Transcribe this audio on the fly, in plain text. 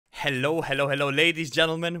Hello, ladies,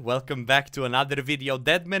 gentlemen. Welcome back to another video.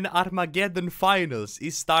 Deadman Armageddon Finals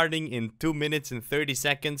is starting in 2 minutes and 30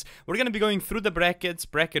 seconds. We're gonna be going through the brackets,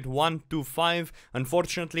 bracket 1 to 5.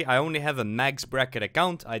 Unfortunately, I only have a max bracket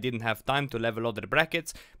account. I didn't have time to level other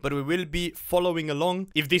brackets, but we will be following along.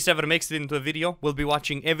 If this ever makes it into a video, we'll be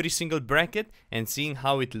watching every single bracket and seeing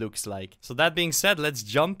how it looks like. So that being said, let's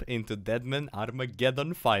jump into Deadman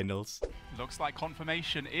Armageddon Finals. Looks like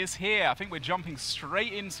confirmation is here. I think we're jumping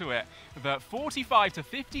straight into it. The 45 to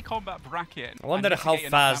 50 combat bracket. I wonder how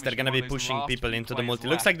fast they're gonna be pushing people into the multi.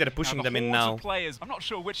 Looks like they're pushing them in now. I'm not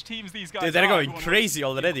sure which teams these guys Dude, they're going crazy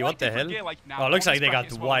already. What the hell? Oh, looks like they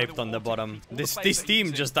got wiped on the bottom. This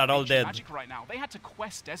team just are all dead.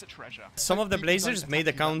 Some of the Blazers made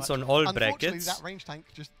accounts on all brackets.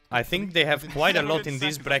 I think they have quite a lot in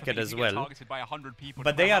this bracket as well.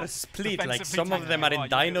 But they are split. Like some of them are in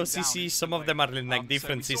Dino CC, some of them are in like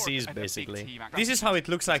different CCs basically. This is how it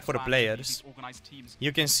looks like for players.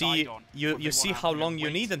 You can see you see how long you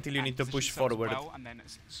need until you need to push forward.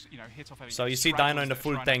 So you see Dino in a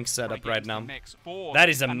full tank setup right now. That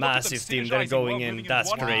is a massive team they're going in.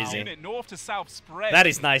 That's crazy. That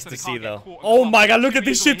is nice to see though. Oh my god, look at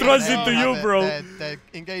this shit runs into you, bro.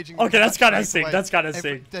 Okay, that's kind of sick. That's kind of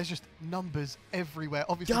sick. There's just numbers everywhere.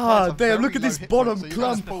 Obviously, god damn, look at this bottom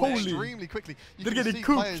clump. Holy. Extremely quickly. They're getting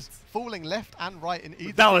cooked. Falling left and right in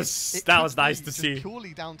either. That was nice to see.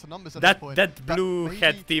 Purely down to numbers at that blue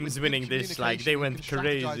head team's winning this. Like they went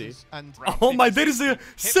crazy. Oh my, there is a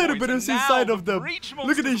Cerberus inside of them.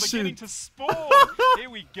 Look at this shit. Here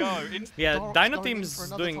we go. Yeah, Dino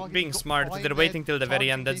team's being smart. They're waiting till the very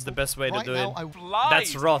end. That's the best way to do it.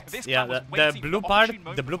 That's rot. Yeah, the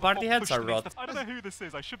blue party heads are rot. I don't know who this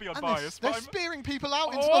is. I should be unbiased. They're spearing people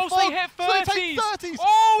out into the fog. So they hit 30s.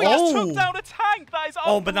 Oh, he just took down a tank. That is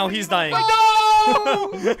oh, but now he's dying.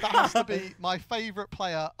 No! That has to be my favourite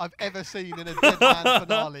player I've ever seen in a Deadman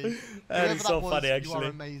finale. That is so funny, actually. You are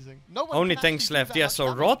amazing. No one only tanks left. Yeah,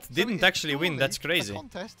 so Rot didn't actually win. That's crazy.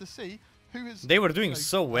 They were doing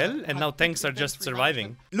so well, and now tanks are just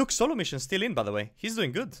surviving. Look, Solo Mission's still in, by the way. He's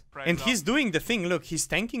doing good. And he's doing the thing, look, he's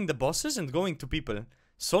tanking the bosses and going to people.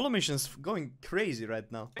 Solo Mission's going crazy right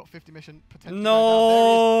now. 50 mission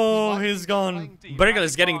no, he's gone. Burgle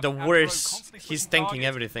is getting the worst. He's tanking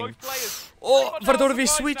everything. Oh, Vardorvi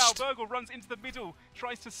switched. Runs into the middle,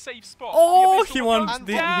 tries to save spot. Oh, he won.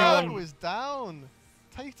 Burgle is down.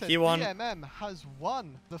 He won. DMM has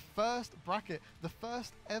won the first bracket, the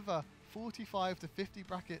first ever 45 to 50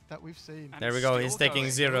 bracket that we've seen. There we go, he's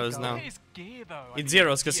taking zeros now. It's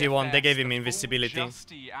zeros because he won, they gave him invisibility. And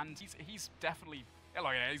he's definitely...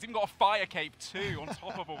 he's even got a fire cape too on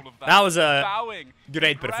top of all of that. That was a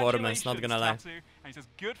great performance, not gonna lie. And he says,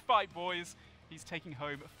 good fight, boys. He's taking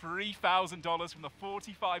home $3,000 from the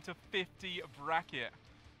 45 to 50 bracket.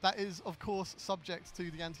 That is, of course, subject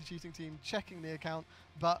to the anti-cheating team checking the account,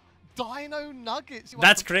 but Dino Nuggets.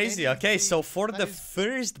 That's crazy. Okay, so for the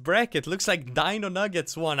first bracket, looks like Dino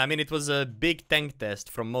Nuggets won. I mean, it was a big tank test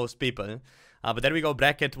from most people. But there we go,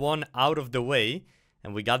 bracket 1 out of the way.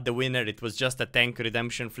 And we got the winner. It was just a tank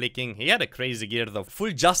redemption flicking. He had a crazy gear though.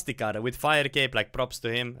 Full Justicar with fire cape, like props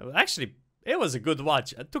to him. Actually, it was a good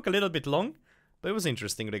watch. It took a little bit long, but it was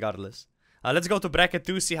interesting regardless. Let's go to bracket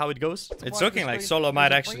 2, see how it goes. It's looking like Solo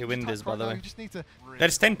might actually win this, by the way.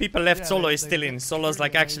 There's 10 people left, Solo is still in. Solo's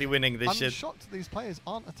like actually winning this shit. I'm shocked these players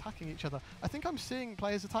aren't attacking each other. I think I'm seeing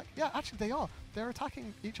players attack. Yeah, actually they are. They're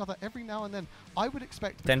attacking each other every now and then. I would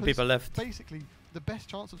expect 10 people left. Basically, the best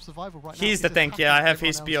chance of survival right now. He's the tank, yeah, I have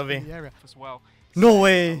his POV. As well. No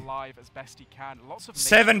way! As best he can.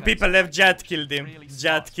 7 people left, Jad killed him.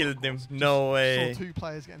 Jad killed him. No way. Saw 2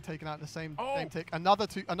 players getting taken out in the same tick. Another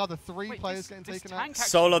 3 players getting taken out.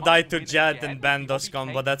 Solo died to Jad and Bandos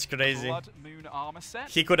combo, that's crazy.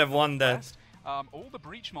 He could have won that. All the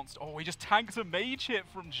breach monster. Oh, he just tanked a mage hit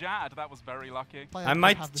from Jad. That was very lucky. I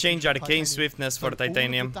might change Arcane Swiftness for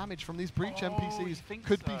Titanium. All the damage from these breach NPCs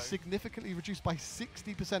could be significantly reduced by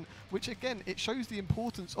 60%, which again, it shows the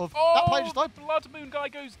importance of that player just died. Blood Moon guy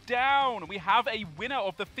goes down. We have a winner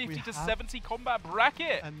of the 50 to 70 combat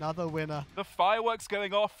bracket. Another winner. The fireworks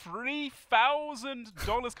going off.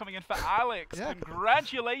 $3,000 coming in for Alex. Yeah,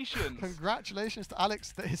 congratulations. Congratulations to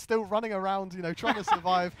Alex that is still running around, you know, trying to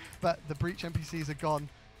survive, but the breach NPCs are gone.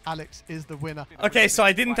 Alex is the winner. Okay, so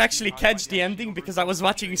I didn't actually catch the ending because I was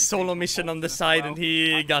watching Solo Mission on the side and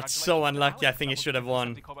he got so unlucky. I think he should have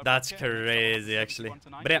won. That's crazy, actually.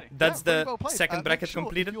 But yeah, that's the second bracket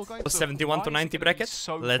completed. 71 to 90 bracket.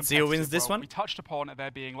 Let's see who wins this one. We touched upon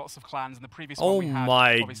there being lots of clans in the previous one. We had,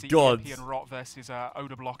 my god.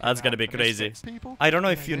 That's gonna be crazy. I don't know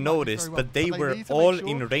if you noticed, but they were all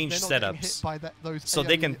in range setups. So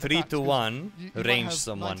they can 3-2-1 range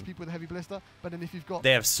someone.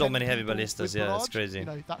 They have so many heavy ballistas, yeah, it's crazy.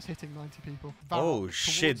 That's hitting 90 people. Oh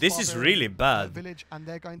shit, this is really bad.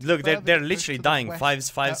 Look, they're literally dying.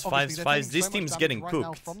 Fives. This team's getting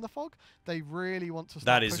cooked. From the fog, they really want to start.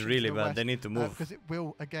 That is really bad. They need to move. Because it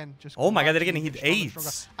will again just. Oh my god, they're getting hit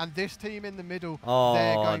 8s. And this team in the middle,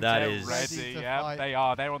 oh, that is ready. Yeah, they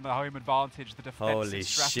are. They're on the home advantage. The defensive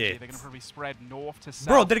strategy. They're going to probably spread north to south.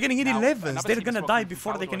 Bro, they're getting hit 11s. They're gonna die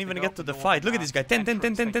before they can even get to the fight. Look at this guy. 10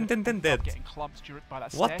 dead.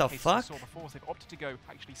 What the fuck?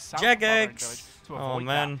 Jagex. Oh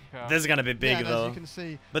man, this is gonna be big though.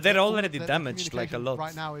 But they're already damaged like a lot.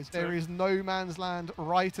 Right now there is no man's land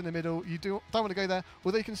right in the middle. You don't want to go there.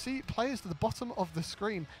 Although you can see players to the bottom of the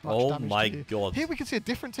screen. Oh my god. Here we can see a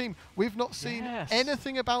different team. We've not seen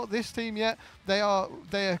anything about this team yet.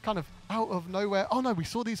 They're kind of out of nowhere. Oh no, we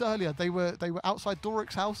saw these earlier. They were outside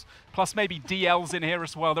Doric's house. Plus maybe DL's in here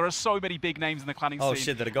as well. There are so many big names in the clanning scene. Oh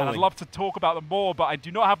shit, they're going. And I'd love to talk about them more, but I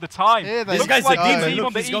do not have the time. This guy's a demon.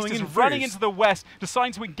 Look, he's going in running into the west,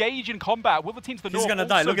 deciding to engage in combat. Will the team to the north gonna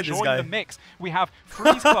die. Look at this guy. The mix? We have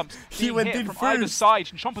freeze clumps he went in from first. Either side.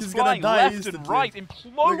 Chompers flying left and right,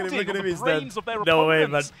 imploding on the brains of their opponents. No way,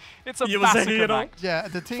 man. It's a massacre. Yeah,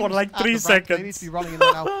 the team for like 3 seconds. They need to be running in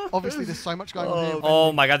there now. Obviously, there's so much going on here.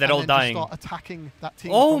 Oh my god, they're all dying. Start attacking that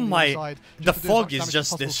team. Oh my, the fog is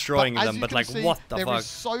just destroying them, but like what the fuck? There is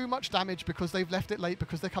so much damage because they've left it late,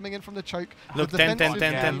 because they're coming in from the choke. Look, 10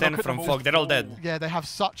 from fog, they're all dead. Yeah, they have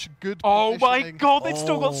such good Oh my god, they've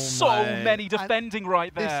still got so many defending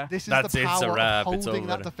right there. This is the power of holding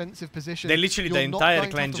that defensive position. They literally, the entire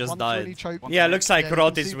clan just died. Yeah, looks like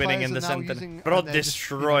Rot is winning in the center. Rot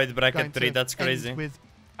destroyed bracket 3, that's crazy.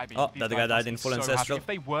 I mean, oh, that guy died in full ancestral. If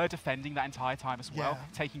they were defending that entire time as well,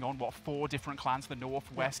 taking on, what, 4 different clans, the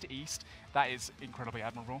north, west, east, that is incredibly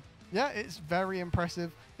admirable. Yeah, it's very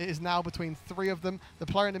impressive. It is now between 3 of them. The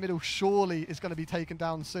player in the middle surely is going to be taken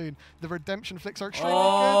down soon. The redemption flicks are extremely good.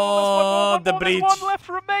 Oh, the breach. There's 1 left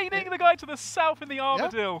remaining. The guy to the south in the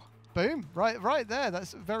Armadillo. Boom. Right there.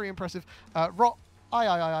 That's very impressive. Rot.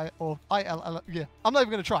 Or ILL. Yeah, I'm not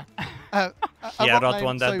even going to try. Yeah, Rot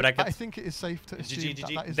won that bracket. I think it is safe to assume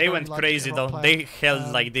that is they went crazy though. They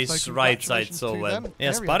held like this right side so well.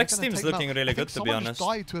 Yeah, Spark's team's looking really good to be honest.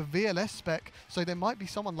 Someone just died to a VLS spec, so there might be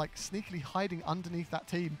someone like sneakily hiding underneath that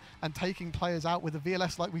team and taking players out with a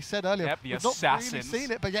VLS like we said earlier. Yep, the We've assassins. not really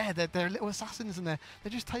seen it, but yeah, they're little assassins in there.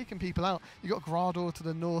 They're just taking people out. You got Grador to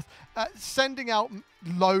the north, sending out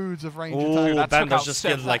loads of range attacks. Bandos just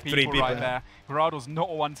killed like 3 people. Right there. Grador's not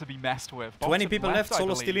one to be messed with. 20 people left,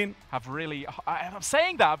 Solo still in. Have really, I'm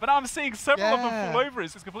saying that, but I'm seeing several of them fall over.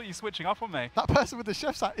 It's completely switching up on me. That person with the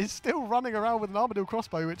chef's hat is still running around with an Armadillo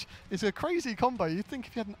crossbow, which is a crazy combo. You'd think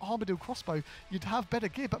if you had an Armadillo crossbow, you'd have better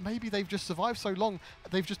gear, but maybe they've just survived so long,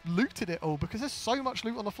 they've just looted it all, because there's so much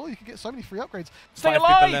loot on the floor. You can get so many free upgrades. Stay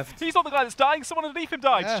alive! He's not the guy that's dying. Someone underneath him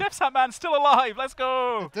died. Chef's hat man still alive. Let's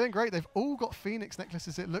go. They're doing great. They've all got Phoenix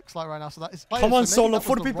necklaces, it looks like right now. So that is come on, Solo.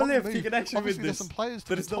 4 people left. You can actually win this. Some players to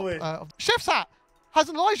there is no way. Chef's hat has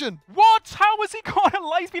an Elysian. What? How has he got a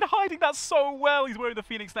light? He's been hiding that so well. He's wearing the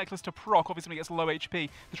Phoenix necklace to proc. Obviously, when he gets low HP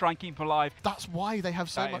to try and keep him alive. That's why they have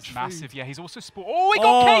so much food. Massive. Yeah, he's also Oh, he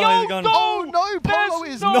got KO'd. Oh no, Polo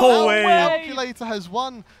is no way. Calculator has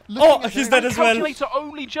won. He's dead as well. Calculator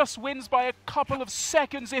only just wins by a couple of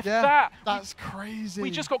seconds, if that. That's crazy. We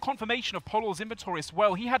just got confirmation of Polo's inventory as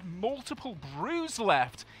well. He had multiple brews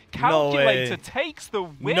left. Calculator takes the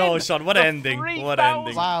win. No, Sean, what an ending. What an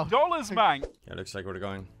ending. Wow. $3,000, man. Yeah, looks like we're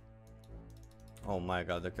going. Oh my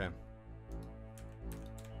god, okay.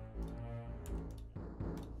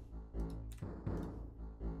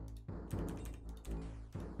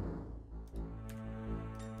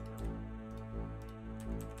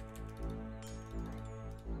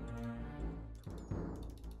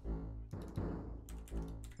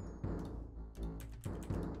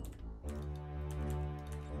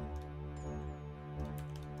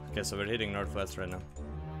 Okay, so we're hitting northwest right now.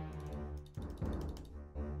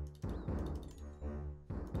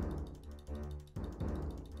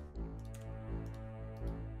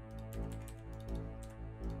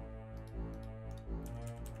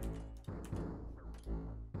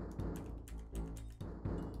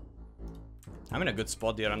 I'm in a good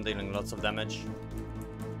spot here, I'm dealing lots of damage.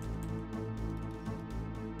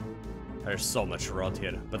 There's so much rot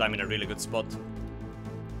here, but I'm in a really good spot.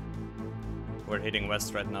 We're hitting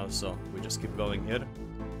west right now, so we just keep going here.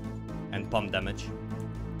 And pump damage.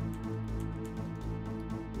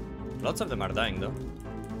 Lots of them are dying though.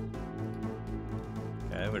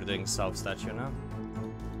 Okay, we're doing south statue now.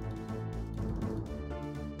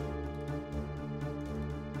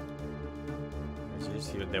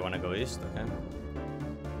 They want to go east, okay.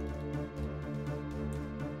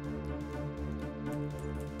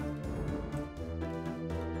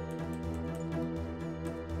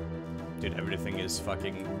 Dude, everything is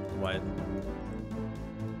fucking wide.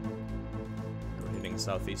 We're hitting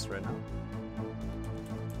southeast right now.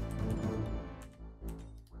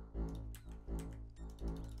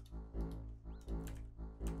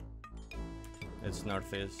 It's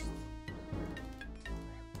northeast.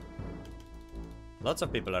 Lots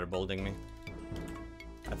of people are bolding me.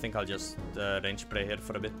 I think I'll just range spray here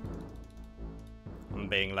for a bit. I'm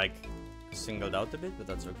being like singled out a bit, but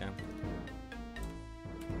that's okay.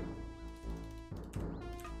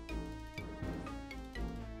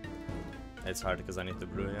 It's hard because I need to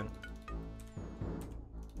brew here.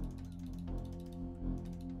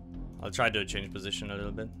 I'll try to change position a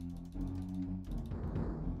little bit.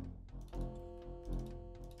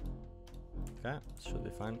 Okay, should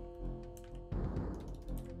be fine.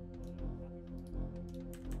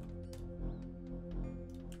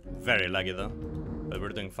 Very laggy though, but we're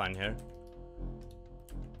doing fine here.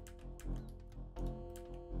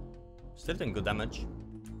 Still doing good damage.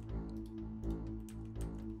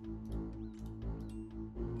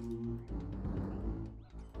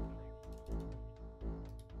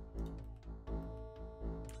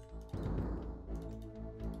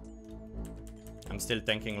 I'm still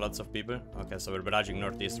tanking lots of people. Okay, so we're barraging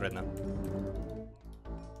northeast right now.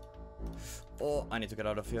 Oh, I need to get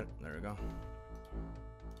out of here. There we go.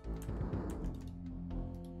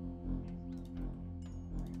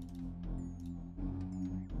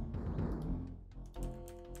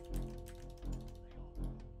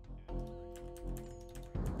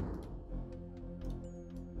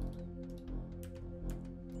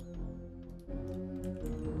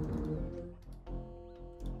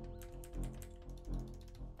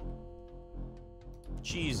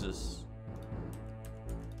 Jesus.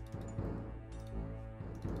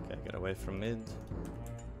 Okay, get away from mid.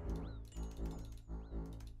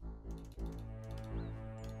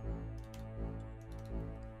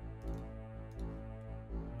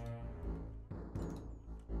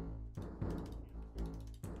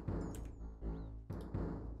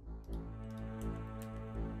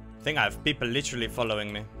 I think I have people literally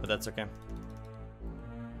following me, but that's okay.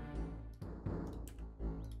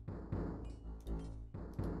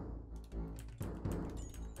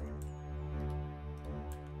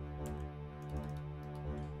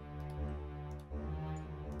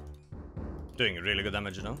 Doing really good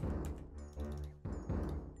damage now.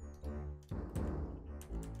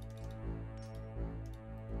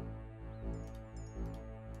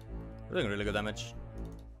 We're doing really good damage.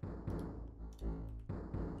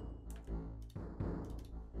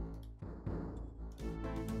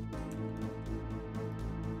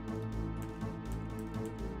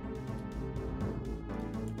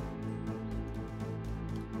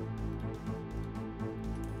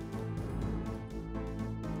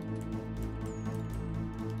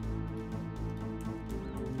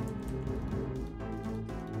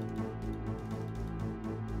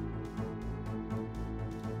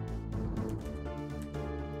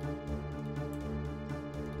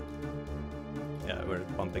 Yeah, we're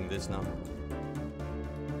pumping this now.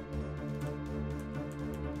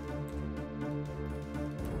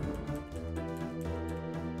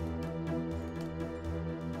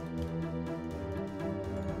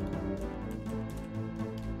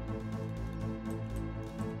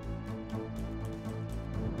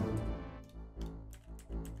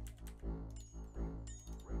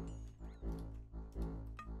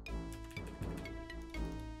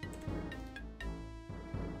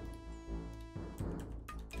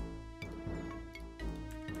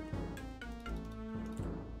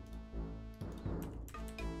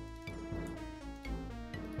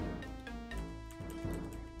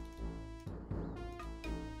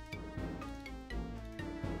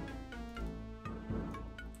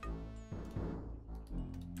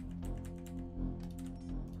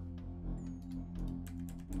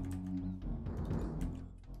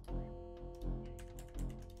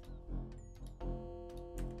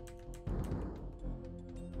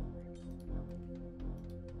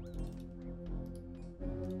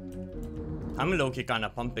 I'm low-key kinda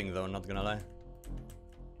pumping though, not gonna lie.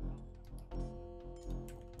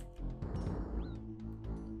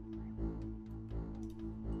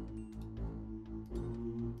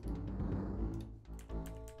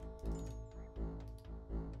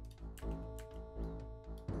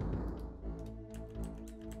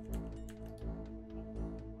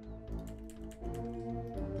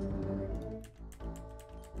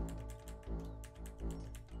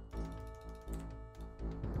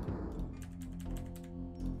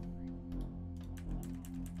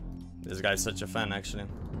 This guy's such a fan, actually.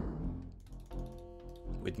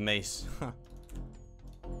 With mace.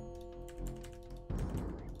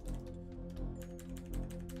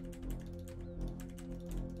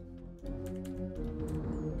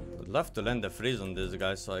 Would love to land a freeze on this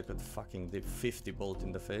guy so I could fucking dip 50 bolt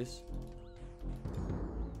in the face.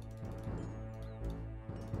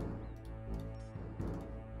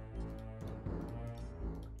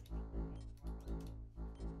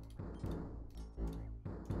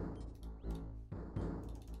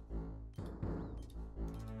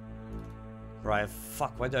 Right,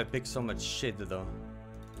 fuck, why do I pick so much shit though?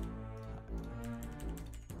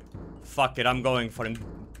 Fuck it, I'm going for him.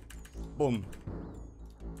 Boom.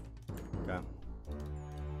 Okay.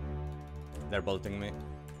 They're bolting me.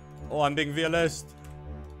 Oh, I'm being VLS'd.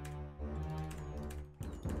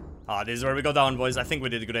 Ah, this is where we go down, boys. I think we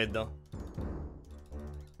did great though.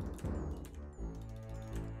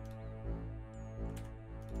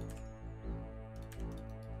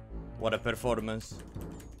 What a performance.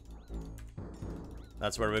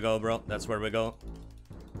 That's where we go, bro. That's where we go.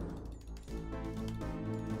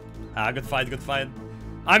 Ah, good fight, good fight.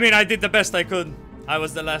 I mean, I did the best I could. I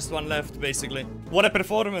was the last one left, basically. What a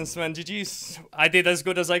performance, man. GG's. I did as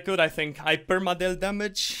good as I could, I think. I perma-dealt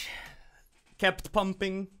damage. Kept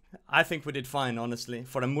pumping. I think we did fine, honestly.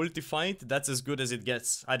 For a multi-fight, that's as good as it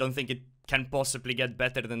gets. I don't think it can possibly get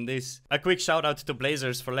better than this. A quick shout out to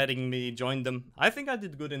Blazers for letting me join them. I think I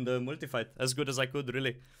did good in the multi-fight. As good as I could,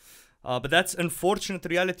 really. But that's unfortunate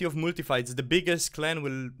reality of multi-fights. The biggest clan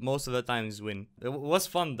will most of the times win. It was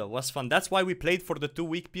fun though, was fun. That's why we played for the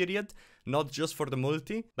 2-week period, not just for the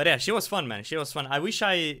multi. But yeah, she was fun, man. She was fun. I wish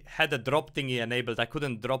I had a drop thingy enabled. I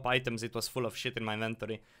couldn't drop items. It was full of shit in my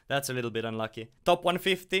inventory. That's a little bit unlucky. Top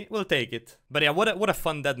 150, we'll take it. But yeah, what a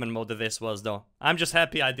fun Deadman mode this was though. I'm just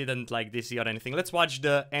happy I didn't like DC or anything. Let's watch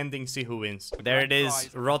the ending, see who wins. There it is,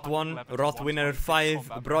 Rot 1, Rot winner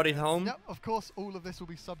 5, brought it home. Yep, of course, all of this will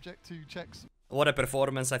be subject to checks. What a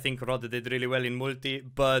performance. I think Rod did really well in multi,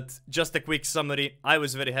 but just a quick summary. I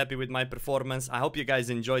was very happy with my performance. I hope you guys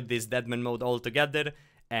enjoyed this Deadman mode altogether,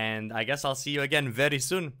 and I guess I'll see you again very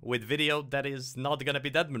soon with video that is not gonna be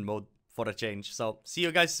Deadman mode for a change. So see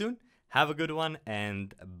you guys soon. Have a good one,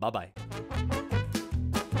 and bye-bye.